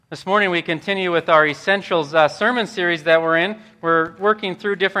This morning we continue with our Essentials sermon series that we're in. We're working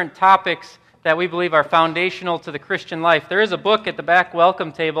through different topics that we believe are foundational to the Christian life. There is a book at the back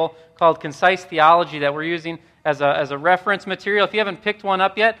welcome table called Concise Theology that we're using as a reference material. If you haven't picked one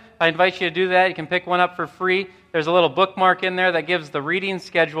up yet, I invite you to do that. You can pick one up for free. There's a little bookmark in there that gives the reading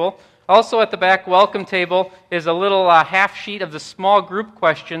schedule. Also at the back welcome table is a little half sheet of the small group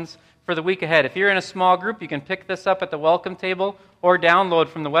questions for the week ahead. If you're in a small group, you can pick this up at the welcome table or download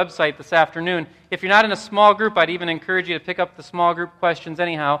from the website this afternoon. If you're not in a small group, I'd even encourage you to pick up the small group questions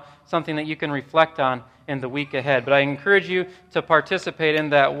anyhow, something that you can reflect on in the week ahead. But I encourage you to participate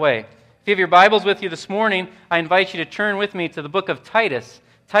in that way. If you have your Bibles with you this morning, I invite you to turn with me to the book of Titus.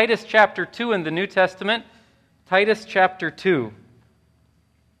 Titus chapter 2 in the New Testament. Titus chapter 2.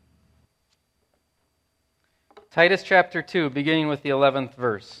 Titus chapter 2, beginning with the 11th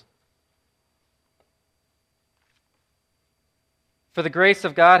verse. For the grace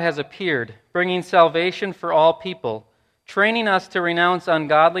of God has appeared, bringing salvation for all people, training us to renounce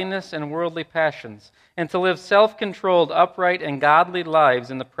ungodliness and worldly passions, and to live self-controlled, upright, and godly lives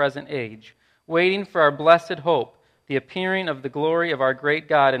in the present age, waiting for our blessed hope, the appearing of the glory of our great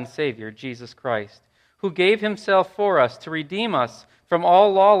God and Savior, Jesus Christ, who gave himself for us to redeem us from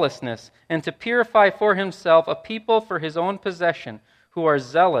all lawlessness and to purify for himself a people for his own possession, who are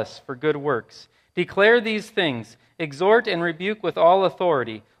zealous for good works. Declare these things, exhort and rebuke with all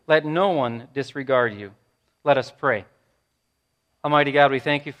authority. Let no one disregard you. Let us pray. Almighty God, we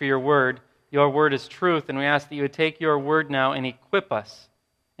thank you for your word. Your word is truth, and we ask that you would take your word now and equip us,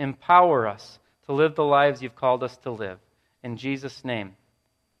 empower us to live the lives you've called us to live. In Jesus' name,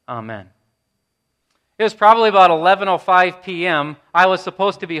 amen. It was probably about 11:05 p.m. I was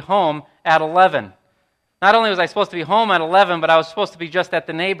supposed to be home at 11. Not only was I supposed to be home at 11, but I was supposed to be just at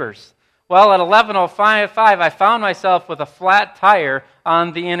the neighbor's. Well, at 11:05, I found myself with a flat tire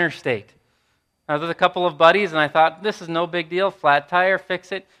on the interstate. I was with a couple of buddies, and I thought, this is no big deal. Flat tire,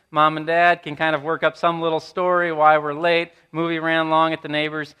 fix it. Mom and Dad can kind of work up some little story, why we're late, movie ran long at the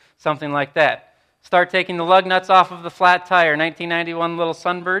neighbor's, something like that. Start taking the lug nuts off of the flat tire. 1991 little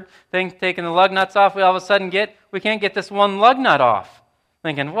Sunbird thing, taking the lug nuts off, we all of a sudden we can't get this one lug nut off.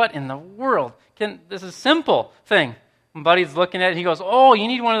 Thinking, what in the world? This is a simple thing. My buddy's looking at it, and he goes, oh, you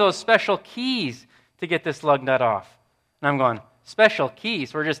need one of those special keys to get this lug nut off. And I'm going, special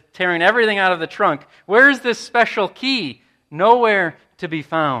keys? We're just tearing everything out of the trunk. Where's this special key? Nowhere to be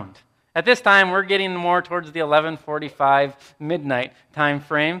found. At this time, we're getting more towards the 11:45 midnight time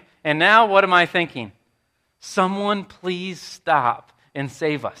frame. And now, what am I thinking? Someone please stop and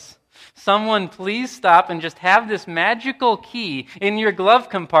save us. Someone please stop and just have this magical key in your glove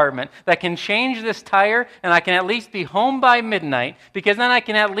compartment that can change this tire, and I can at least be home by midnight, because then I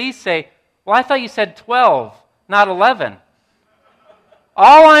can at least say, well, I thought you said 12, not 11.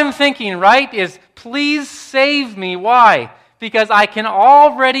 All I'm thinking, right, is please save me. Why? Because I can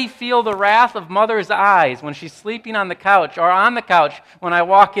already feel the wrath of Mother's eyes when she's sleeping on the couch or on the couch when I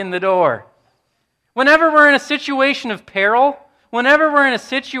walk in the door. Whenever we're in a situation of peril, whenever we're in a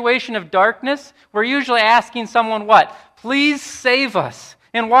situation of darkness, we're usually asking someone what? Please save us.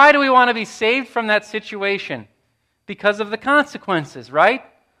 And why do we want to be saved from that situation? Because of the consequences, right?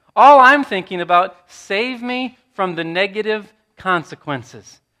 All I'm thinking about, save me from the negative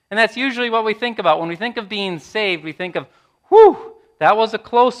consequences. And that's usually what we think about. When we think of being saved, we think of, whew, that was a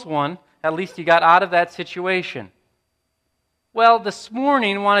close one. At least you got out of that situation. Well, this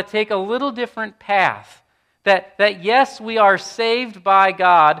morning we want to take a little different path. That yes, we are saved by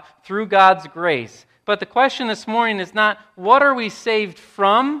God through God's grace. But the question this morning is not what are we saved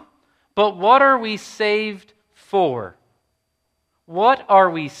from, but what are we saved for? What are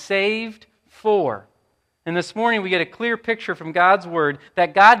we saved for? And this morning we get a clear picture from God's Word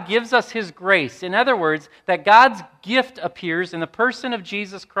that God gives us His grace. In other words, that God's gift appears in the person of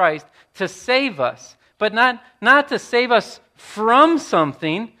Jesus Christ to save us. But not to save us from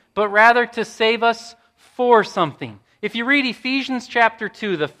something, but rather to save us for something. If you read Ephesians chapter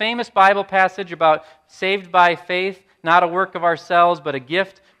 2, the famous Bible passage about saved by faith, not a work of ourselves, but a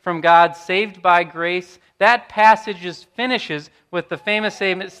gift from God, saved by grace, that passage finishes with the famous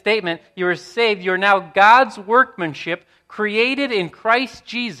statement, you are saved, you are now God's workmanship, created in Christ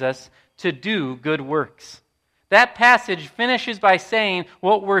Jesus to do good works. That passage finishes by saying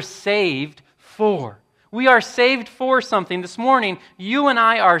what we're saved for. We are saved for something. This morning, you and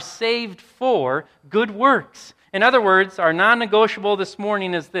I are saved for good works. In other words, our non-negotiable this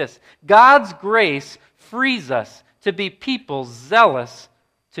morning is this. God's grace frees us to be people zealous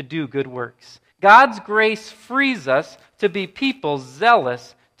to do good works. God's grace frees us to be people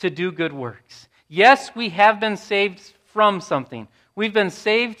zealous to do good works. Yes, we have been saved from something. We've been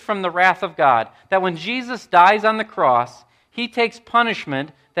saved from the wrath of God. That when Jesus dies on the cross, he takes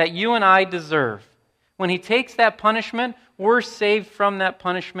punishment that you and I deserve. When he takes that punishment, we're saved from that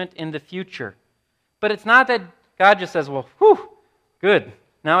punishment in the future. But it's not that God just says, well, whew, good.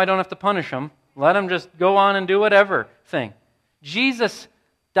 Now I don't have to punish him. Let him just go on and do whatever thing. Jesus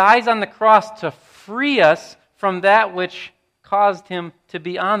dies on the cross to free us from that which caused him to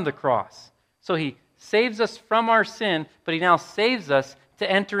be on the cross. So he saves us from our sin, but he now saves us to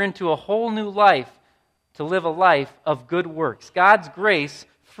enter into a whole new life, to live a life of good works. God's grace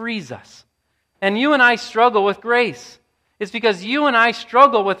frees us. And you and I struggle with grace. It's because you and I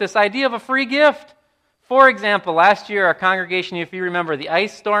struggle with this idea of a free gift. For example, last year our congregation, if you remember, the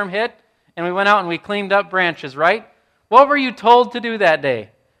ice storm hit, and we went out and we cleaned up branches, right? What were you told to do that day?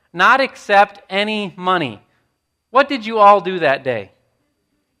 Not accept any money. What did you all do that day?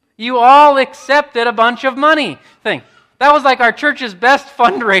 You all accepted a bunch of money. That was like our church's best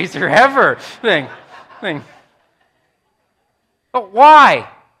fundraiser ever. But why?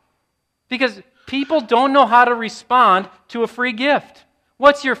 Because people don't know how to respond to a free gift.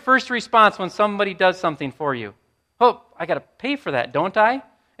 What's your first response when somebody does something for you? Oh, I got to pay for that, don't I?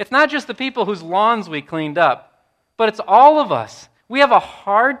 It's not just the people whose lawns we cleaned up, but it's all of us. We have a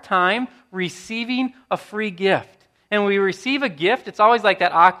hard time receiving a free gift. And when we receive a gift, it's always like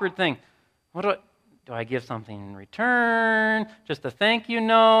that awkward thing. Do I give something in return? Just a thank you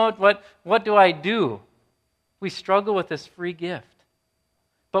note? What do I do? We struggle with this free gift.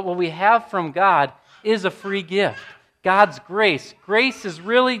 But what we have from God is a free gift. God's grace. Grace is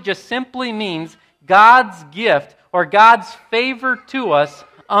really just simply means God's gift or God's favor to us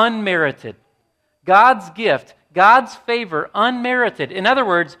unmerited. God's gift, God's favor unmerited. In other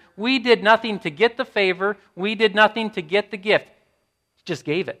words, we did nothing to get the favor. We did nothing to get the gift. He just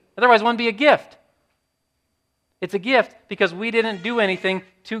gave it. Otherwise, it wouldn't be a gift. It's a gift because we didn't do anything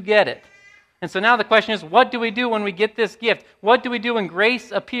to get it. And so now the question is, what do we do when we get this gift? What do we do when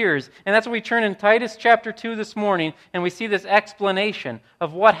grace appears? And that's what we turn in Titus chapter 2 this morning, and we see this explanation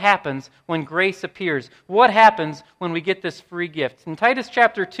of what happens when grace appears. What happens when we get this free gift? In Titus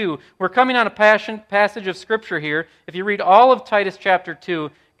chapter 2, we're coming on a passage of Scripture here. If you read all of Titus chapter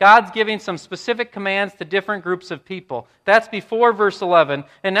 2, God's giving some specific commands to different groups of people. That's before verse 11.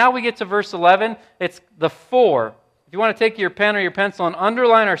 And now we get to verse 11. It's the for. If you want to take your pen or your pencil and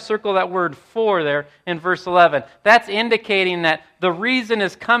underline or circle that word for there in verse 11, that's indicating that the reason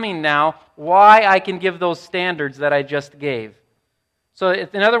is coming now why I can give those standards that I just gave. So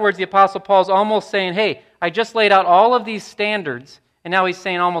in other words, the Apostle Paul's almost saying, hey, I just laid out all of these standards, and now he's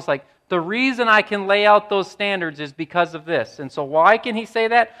saying almost like, the reason I can lay out those standards is because of this. And so why can he say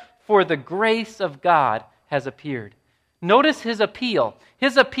that? For the grace of God has appeared. Notice his appeal.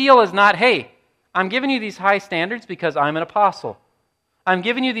 His appeal is not, hey, I'm giving you these high standards because I'm an apostle. I'm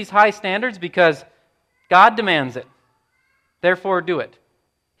giving you these high standards because God demands it. Therefore, do it.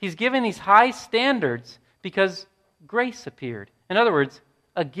 He's giving these high standards because grace appeared. In other words,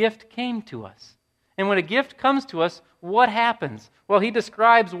 a gift came to us. And when a gift comes to us, what happens? Well, he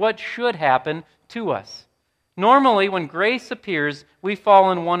describes what should happen to us. Normally, when grace appears, we fall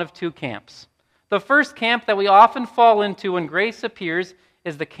in one of two camps. The first camp that we often fall into when grace appears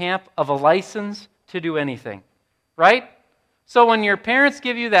is the camp of a license to do anything, right? So when your parents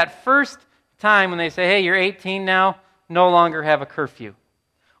give you that first time when they say, hey, you're 18 now, no longer have a curfew.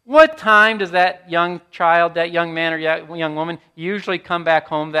 What time does that young child, that young man or young woman usually come back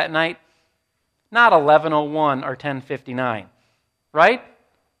home that night? Not 11:01 or 10:59, right?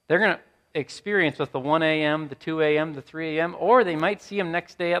 They're going to experience with the 1 a.m., the 2 a.m., the 3 a.m., or they might see them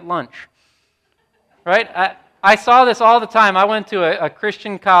next day at lunch, right? I saw this all the time. I went to a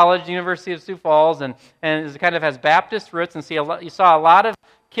Christian college, the University of Sioux Falls, and it kind of has Baptist roots, and you saw a lot of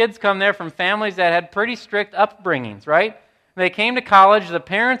kids come there from families that had pretty strict upbringings, right? They came to college, the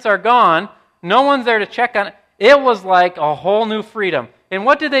parents are gone, no one's there to check on it. It was like a whole new freedom. And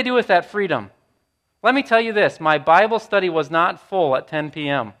what did they do with that freedom? Let me tell you this, my Bible study was not full at 10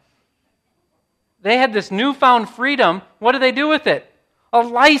 p.m. They had this newfound freedom. What did they do with it? A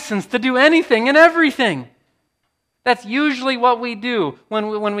license to do anything and everything. That's usually what we do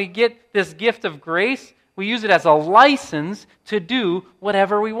when we get this gift of grace. We use it as a license to do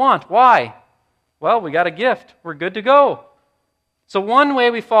whatever we want. Why? Well, we got a gift. We're good to go. So one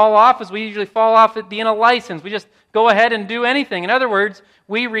way we fall off is we usually fall off at being a license. We just go ahead and do anything. In other words,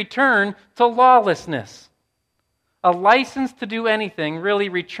 we return to lawlessness. A license to do anything really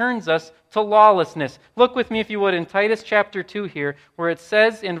returns us to lawlessness. Look with me, if you would, in Titus chapter 2 here, where it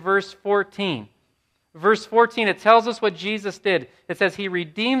says in verse 14. Verse 14, it tells us what Jesus did. It says he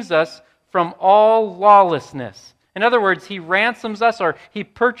redeems us from all lawlessness. In other words, He ransoms us or He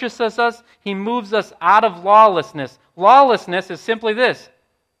purchases us. He moves us out of lawlessness. Lawlessness is simply this: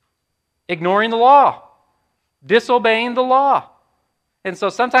 ignoring the law, disobeying the law. And so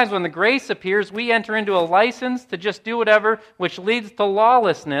sometimes when the grace appears, we enter into a license to just do whatever, which leads to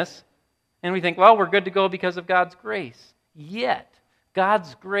lawlessness. And we think, well, we're good to go because of God's grace. Yet,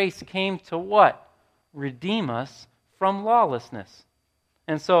 God's grace came to what? Redeem us from lawlessness.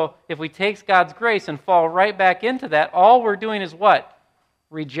 And so if we take God's grace and fall right back into that, all we're doing is what?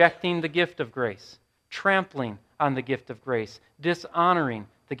 Rejecting the gift of grace, trampling on the gift of grace, dishonoring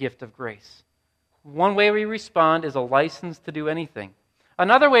the gift of grace. One way we respond is a license to do anything.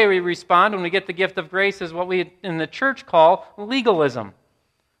 Another way we respond when we get the gift of grace is what we in the church call legalism.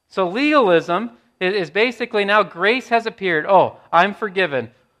 So legalism is basically now grace has appeared. Oh, I'm forgiven.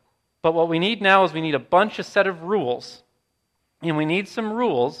 But what we need now is we need a set of rules. And we need some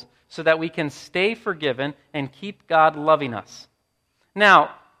rules so that we can stay forgiven and keep God loving us.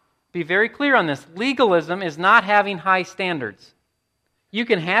 Now, be very clear on this. Legalism is not having high standards. You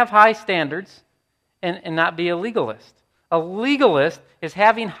can have high standards and not be a legalist. A legalist is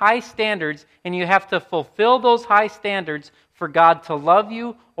having high standards, and you have to fulfill those high standards for God to love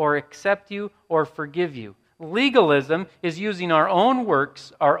you or accept you or forgive you. Legalism is using our own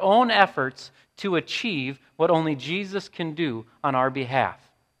works, our own efforts to achieve what only Jesus can do on our behalf.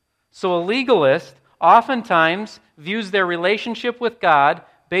 So a legalist oftentimes views their relationship with God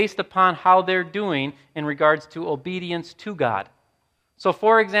based upon how they're doing in regards to obedience to God. So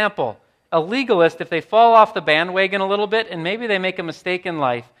for example, a legalist, if they fall off the bandwagon a little bit and maybe they make a mistake in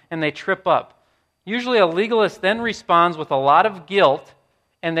life and they trip up, usually a legalist then responds with a lot of guilt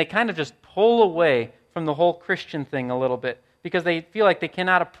and they kind of just pull away from the whole Christian thing a little bit because they feel like they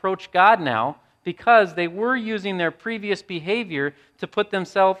cannot approach God now because they were using their previous behavior to put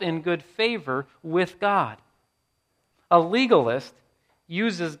themselves in good favor with God. A legalist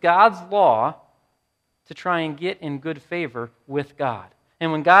uses God's law to try and get in good favor with God.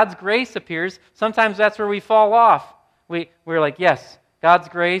 And when God's grace appears, sometimes that's where we fall off. We're like, yes, God's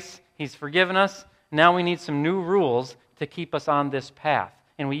grace, He's forgiven us. Now we need some new rules to keep us on this path.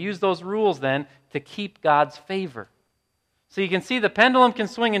 And we use those rules then to keep God's favor. So you can see the pendulum can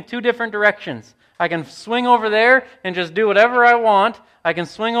swing in two different directions. I can swing over there and just do whatever I want. I can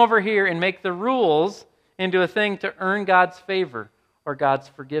swing over here and make the rules into a thing to earn God's favor or God's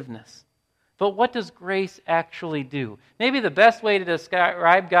forgiveness. But what does grace actually do? Maybe the best way to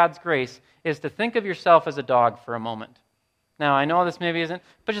describe God's grace is to think of yourself as a dog for a moment. Now, I know this maybe isn't,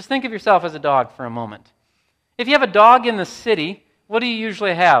 but just think of yourself as a dog for a moment. If you have a dog in the city, what do you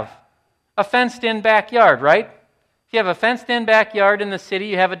usually have? A fenced-in backyard, right? If you have a fenced-in backyard in the city,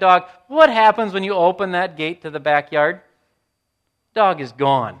 you have a dog. What happens when you open that gate to the backyard? Dog is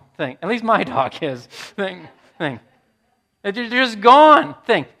gone. Thing. At least my dog is. Thing. They're just gone.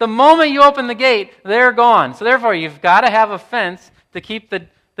 Thing. The moment you open the gate, they're gone. So therefore, you've got to have a fence to keep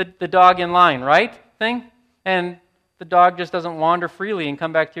the dog in line, right? Thing. And the dog just doesn't wander freely and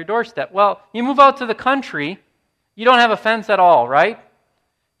come back to your doorstep. Well, you move out to the country, you don't have a fence at all, right?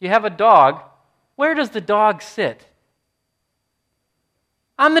 You have a dog. Where does the dog sit?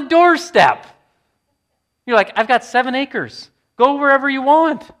 On the doorstep. You're like, I've got 7 acres. Go wherever you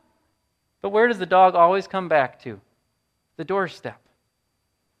want. But where does the dog always come back to? The doorstep.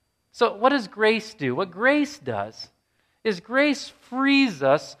 So what does grace do? What grace does is grace frees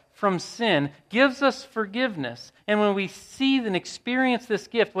us from sin, gives us forgiveness. And when we see and experience this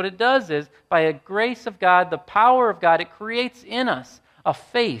gift, what it does is, by a grace of God, the power of God, it creates in us a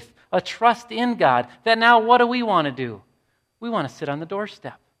faith, a trust in God, that now what do we want to do? We want to sit on the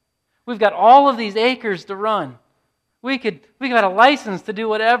doorstep. We've got all of these acres to run. We got a license to do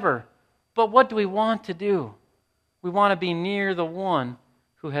whatever. But what do we want to do? We want to be near the one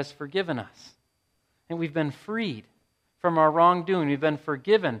who has forgiven us. And we've been freed from our wrongdoing. We've been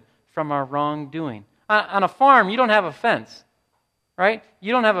forgiven from our wrongdoing. On a farm, you don't have a fence, right?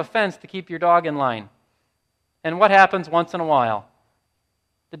 You don't have a fence to keep your dog in line. And what happens once in a while?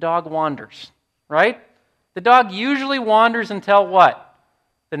 The dog wanders, right? The dog usually wanders until what?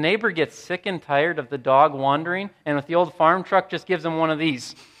 The neighbor gets sick and tired of the dog wandering, and with the old farm truck just gives him one of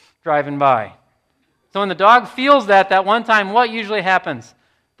these driving by. So when the dog feels that one time, what usually happens?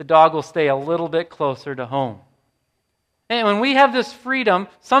 The dog will stay a little bit closer to home. And when we have this freedom,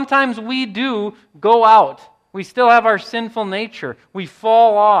 sometimes we do go out. We still have our sinful nature. We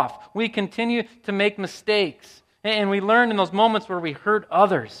fall off. We continue to make mistakes. And we learn in those moments where we hurt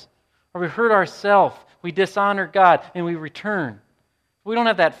others, or we hurt ourselves, we dishonor God, and we return. We don't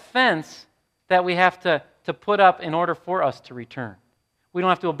have that fence that we have to put up in order for us to return. We don't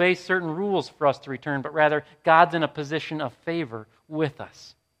have to obey certain rules for us to return, but rather God's in a position of favor with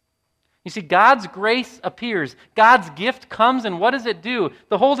us. You see, God's grace appears. God's gift comes, and what does it do?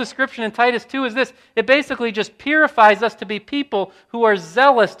 The whole description in Titus 2 is this. It basically just purifies us to be people who are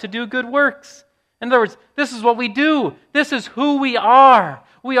zealous to do good works. In other words, this is what we do. This is who we are.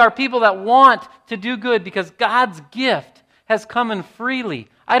 We are people that want to do good because God's gift has come in freely.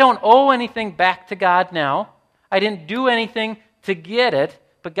 I don't owe anything back to God now. I didn't do anything to get it,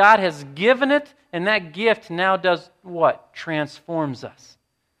 but God has given it, and that gift now does what? Transforms us.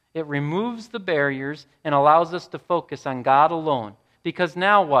 It removes the barriers and allows us to focus on God alone. Because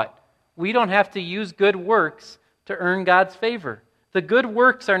now what? We don't have to use good works to earn God's favor. The good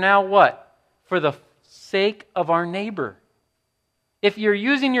works are now what? For the sake of our neighbor. If you're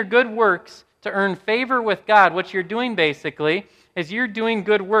using your good works to earn favor with God, what you're doing basically is you're doing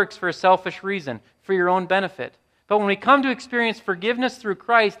good works for a selfish reason, for your own benefit. But when we come to experience forgiveness through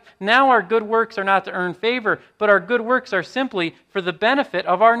Christ, now our good works are not to earn favor, but our good works are simply for the benefit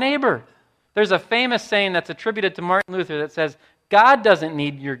of our neighbor. There's a famous saying that's attributed to Martin Luther that says, God doesn't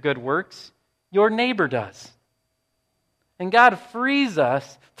need your good works, your neighbor does. And God frees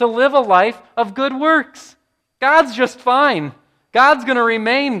us to live a life of good works. God's just fine. God's going to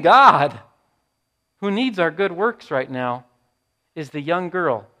remain God. Who needs our good works right now is the young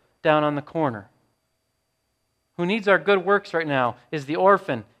girl down on the corner. Who needs our good works right now is the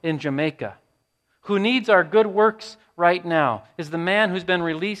orphan in Jamaica. Who needs our good works right now is the man who's been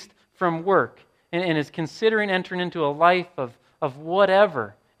released from work and is considering entering into a life of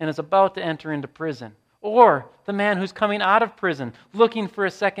whatever and is about to enter into prison. Or the man who's coming out of prison looking for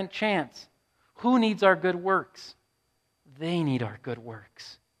a second chance. Who needs our good works? They need our good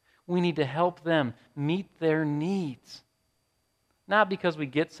works. We need to help them meet their needs. Not because we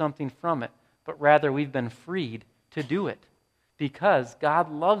get something from it, but rather we've been freed to do it because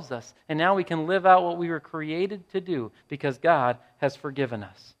God loves us. And now we can live out what we were created to do because God has forgiven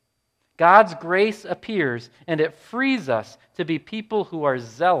us. God's grace appears and it frees us to be people who are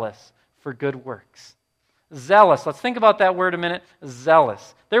zealous for good works. Zealous. Let's think about that word a minute.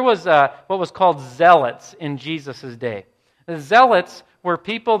 Zealous. There was what was called zealots in Jesus' day. The zealots were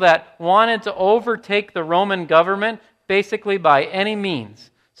people that wanted to overtake the Roman government basically by any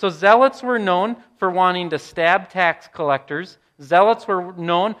means. So zealots were known for wanting to stab tax collectors. Zealots were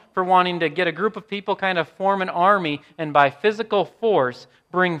known for wanting to get a group of people, kind of form an army, and by physical force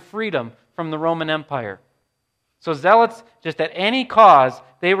bring freedom from the Roman Empire. So zealots, just at any cause,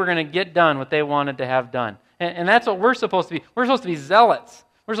 they were going to get done what they wanted to have done. And that's what we're supposed to be. We're supposed to be zealots.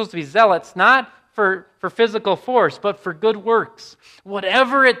 We're supposed to be zealots, not for physical force, but for good works.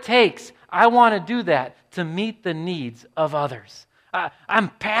 Whatever it takes, I want to do that to meet the needs of others. I'm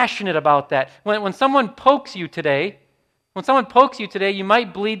passionate about that. When someone pokes you today, you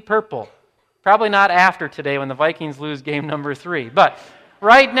might bleed purple. Probably not after today when the Vikings lose game number 3. But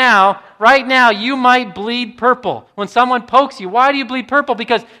right now, you might bleed purple. When someone pokes you, why do you bleed purple?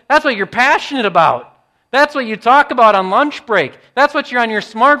 Because that's what you're passionate about. That's what you talk about on lunch break. That's what you're on your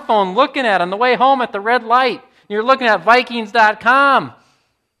smartphone looking at on the way home at the red light. You're looking at Vikings.com.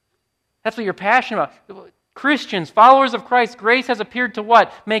 That's what you're passionate about. Christians, followers of Christ, grace has appeared to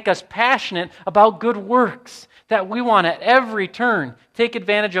what? Make us passionate about good works. That we want at every turn take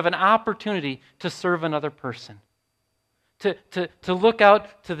advantage of an opportunity to serve another person. To look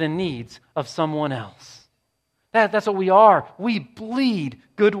out to the needs of someone else. That's what we are. We bleed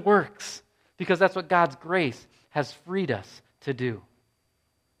good works because that's what God's grace has freed us to do.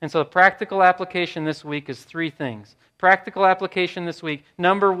 And so the practical application this week is 3 things. Practical application this week,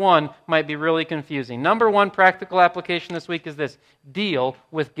 number 1 might be really confusing. Number 1 practical application this week is this: deal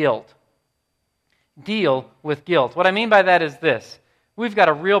with guilt. Deal with guilt. What I mean by that is this: we've got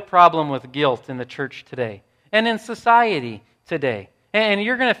a real problem with guilt in the church today and in society today. And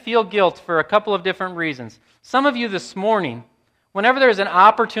you're going to feel guilt for a couple of different reasons. Some of you this morning, whenever there's an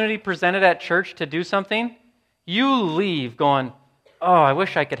opportunity presented at church to do something, you leave going, oh, I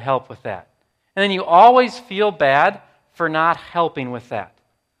wish I could help with that. And then you always feel bad for not helping with that.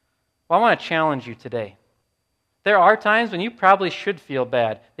 Well, I want to challenge you today. There are times when you probably should feel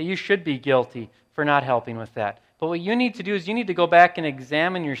bad, that you should be guilty for not helping with that. But what you need to do is you need to go back and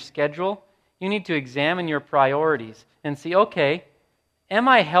examine your schedule. You need to examine your priorities and see, okay, am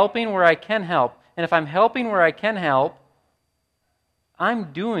I helping where I can help? And if I'm helping where I can help,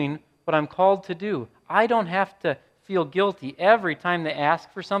 I'm doing what I'm called to do. I don't have to feel guilty every time they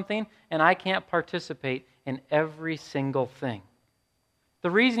ask for something, and I can't participate in every single thing.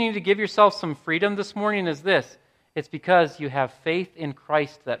 The reason you need to give yourself some freedom this morning is this: it's because you have faith in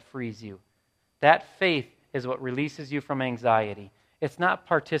Christ that frees you. That faith is what releases you from anxiety. it's not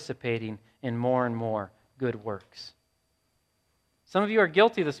participating in more and more good works. Some of you are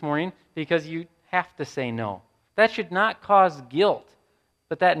guilty this morning because you have to say no. That should not cause guilt,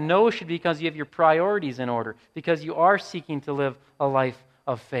 but that no should be because you have your priorities in order, because you are seeking to live a life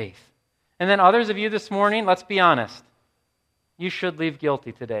of faith. And then others of you this morning, let's be honest, you should leave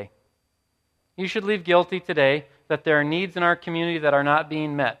guilty today. You should leave guilty today that there are needs in our community that are not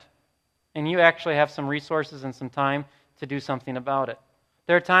being met. And you actually have some resources and some time to do something about it.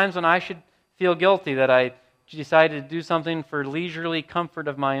 There are times when I should feel guilty that I decided to do something for leisurely comfort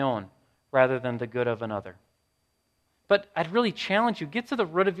of my own rather than the good of another. But I'd really challenge you, get to the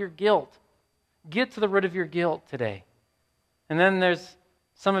root of your guilt. Get to the root of your guilt today. And then there's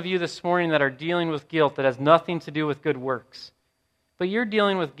some of you this morning that are dealing with guilt that has nothing to do with good works. But you're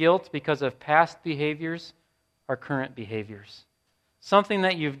dealing with guilt because of past behaviors or current behaviors. Something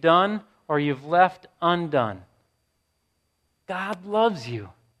that you've done or you've left undone. God loves you.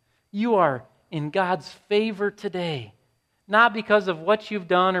 You are in God's favor today. Not because of what you've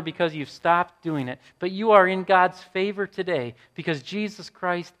done or because you've stopped doing it, but you are in God's favor today because Jesus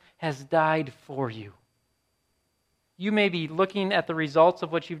Christ has died for you. You may be looking at the results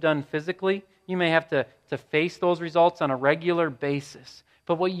of what you've done physically. You may have to face those results on a regular basis.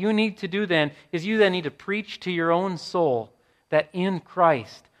 But what you need to do then is you then need to preach to your own soul that in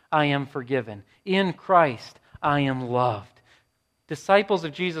Christ I am forgiven. In Christ I am loved. Disciples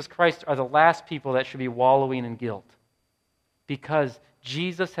of Jesus Christ are the last people that should be wallowing in guilt because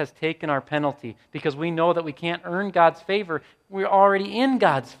Jesus has taken our penalty, because we know that we can't earn God's favor. We're already in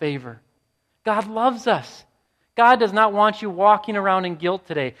God's favor. God loves us. God does not want you walking around in guilt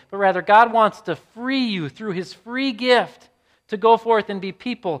today, but rather God wants to free you through His free gift to go forth and be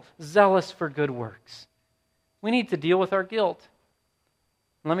people zealous for good works. We need to deal with our guilt.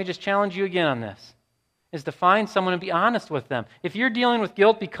 And let me just challenge you again on this. Is to find someone and be honest with them. If you're dealing with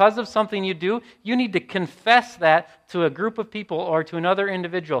guilt because of something you do, you need to confess that to a group of people or to another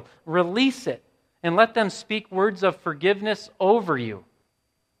individual. Release it and let them speak words of forgiveness over you.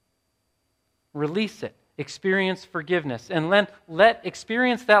 Release it. Experience forgiveness. And let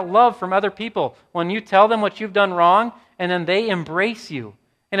experience that love from other people when you tell them what you've done wrong and then they embrace you.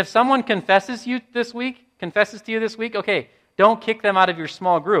 And if someone confesses to you this week, okay, don't kick them out of your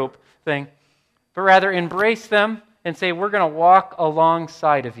small group thing. But rather embrace them and say, we're going to walk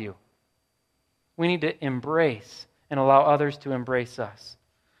alongside of you. We need to embrace and allow others to embrace us.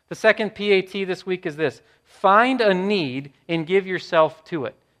 The second PAT this week is this: find a need and give yourself to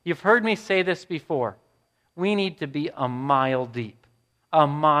it. You've heard me say this before. We need to be a mile deep. A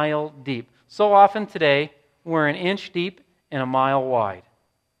mile deep. So often today, we're an inch deep and a mile wide.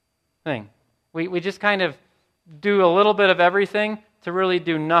 We just kind of do a little bit of everything to really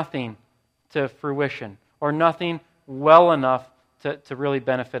do nothing to fruition, or nothing well enough to really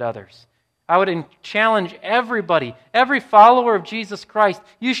benefit others. I would challenge everybody, every follower of Jesus Christ,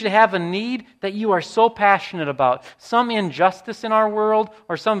 you should have a need that you are so passionate about. Some injustice in our world,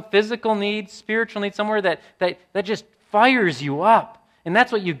 or some physical need, spiritual need, somewhere that just fires you up. And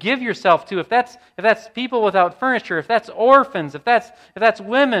that's what you give yourself to. If that's people without furniture, if that's orphans, if that's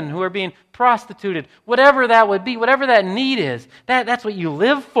women who are being prostituted, whatever that would be, whatever that need is, that's what you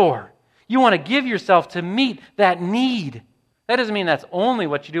live for. You want to give yourself to meet that need. That doesn't mean that's only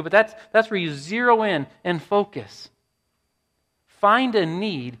what you do, but that's where you zero in and focus. Find a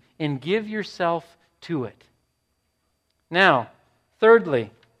need and give yourself to it. Now,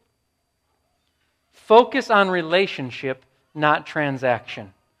 thirdly, focus on relationship, not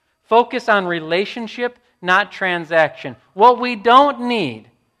transaction. Focus on relationship, not transaction. What we don't need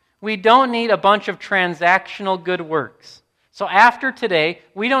a bunch of transactional good works. So after today,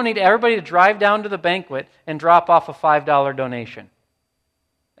 we don't need everybody to drive down to the banquet and drop off a $5 donation.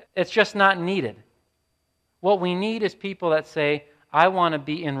 It's just not needed. What we need is people that say, I want to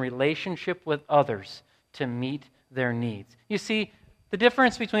be in relationship with others to meet their needs. You see, the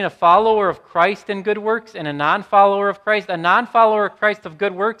difference between a follower of Christ in good works and a non-follower of Christ, a non-follower of Christ of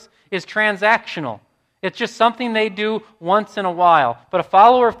good works is transactional. It's just something they do once in a while. But a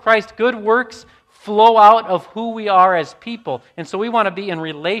follower of Christ, good works flow out of who we are as people. And so we want to be in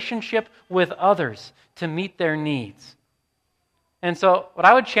relationship with others to meet their needs. And so what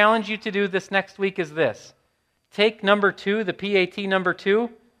I would challenge you to do this next week is this. Take number 2, the PAT number 2,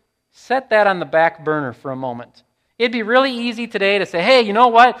 set that on the back burner for a moment. It'd be really easy today to say, hey, you know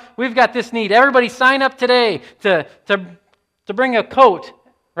what? We've got this need. Everybody sign up today to bring a coat,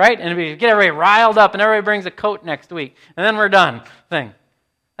 right? And we get everybody riled up and everybody brings a coat next week. And then we're done.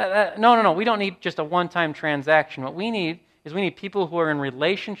 No. We don't need just a one-time transaction. What we need is we need people who are in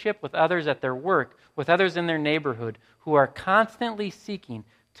relationship with others at their work, with others in their neighborhood, who are constantly seeking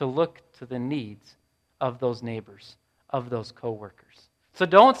to look to the needs of those neighbors, of those coworkers. So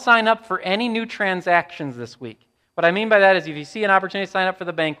don't sign up for any new transactions this week. What I mean by that is if you see an opportunity to sign up for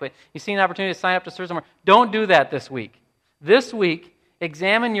the banquet, you see an opportunity to sign up to serve somewhere, don't do that this week. This week,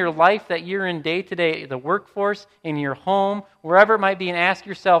 examine your life that you're in day to day, the workforce, in your home, wherever it might be, and ask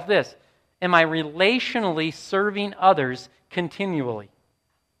yourself this: am I relationally serving others continually?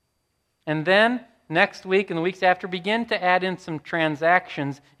 And then, next week and the weeks after, begin to add in some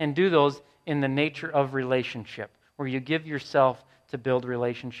transactions and do those in the nature of relationship, where you give yourself to build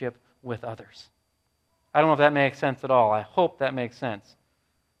relationship with others. I don't know if that makes sense at all. I hope that makes sense.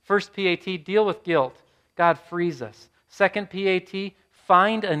 First PAT, deal with guilt. God frees us. Second PAT,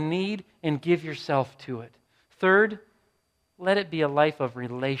 find a need and give yourself to it. Third, let it be a life of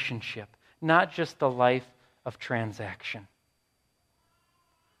relationship, not just a life of transaction.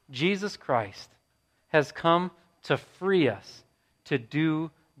 Jesus Christ has come to free us to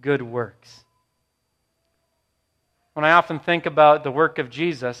do good works. When I often think about the work of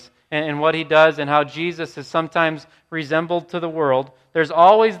Jesus and what he does and how Jesus is sometimes resembled to the world, there's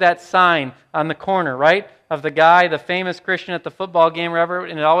always that sign on the corner, right, of the guy, the famous Christian at the football game, wherever,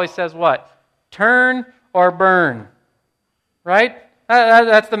 and it always says what? Turn or burn. Right?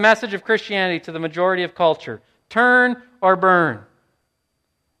 That's the message of Christianity to the majority of culture. Turn or burn.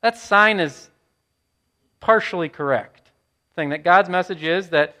 That sign is partially correct. That God's message is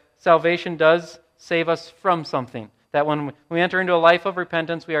that salvation does save us from something. That when we enter into a life of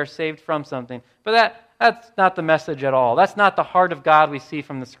repentance, we are saved from something. But that's not the message at all. That's not the heart of God we see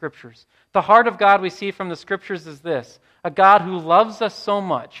from the Scriptures. The heart of God we see from the Scriptures is this: a God who loves us so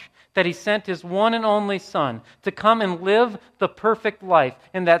much that he sent his one and only Son to come and live the perfect life.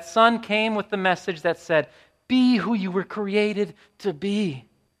 And that Son came with the message that said, be who you were created to be.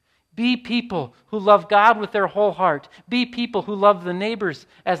 Be people who love God with their whole heart. Be people who love the neighbors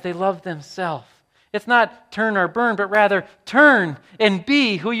as they love themselves. It's not turn or burn, but rather turn and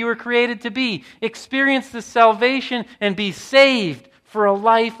be who you were created to be. Experience the salvation and be saved for a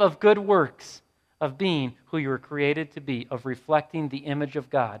life of good works, of being who you were created to be, of reflecting the image of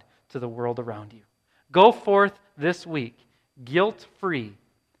God to the world around you. Go forth this week guilt-free,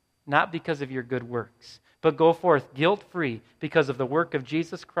 not because of your good works, but go forth guilt-free because of the work of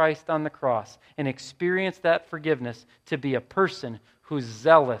Jesus Christ on the cross, and experience that forgiveness to be a person who's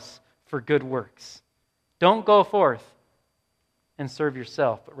zealous for good works. Don't go forth and serve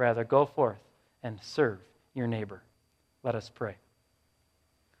yourself, but rather go forth and serve your neighbor. Let us pray.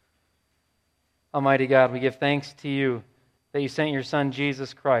 Almighty God, we give thanks to you that you sent your Son,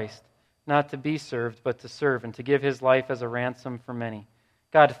 Jesus Christ, not to be served, but to serve, and to give his life as a ransom for many.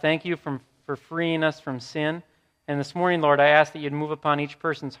 God, thank you for freeing us from sin. And this morning, Lord, I ask that you'd move upon each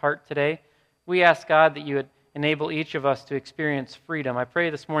person's heart today. We ask, God, that you would enable each of us to experience freedom. I pray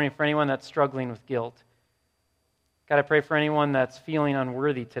this morning for anyone that's struggling with guilt. God, I pray for anyone that's feeling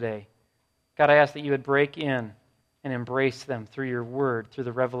unworthy today. God, I ask that you would break in and embrace them through your word, through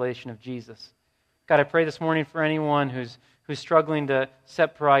the revelation of Jesus. God, I pray this morning for anyone who's struggling to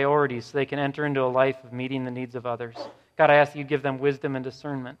set priorities so they can enter into a life of meeting the needs of others. God, I ask that you give them wisdom and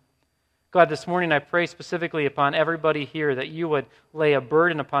discernment. God, this morning I pray specifically upon everybody here that you would lay a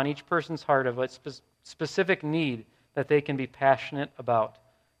burden upon each person's heart of a specific need that they can be passionate about.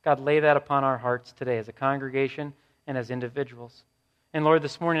 God, lay that upon our hearts today as a congregation and as individuals. And Lord,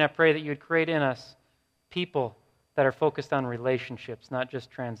 this morning I pray that you would create in us people that are focused on relationships, not just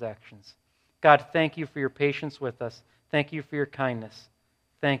transactions. God, thank you for your patience with us. Thank you for your kindness.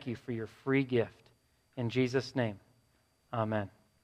 Thank you for your free gift. In Jesus' name, amen.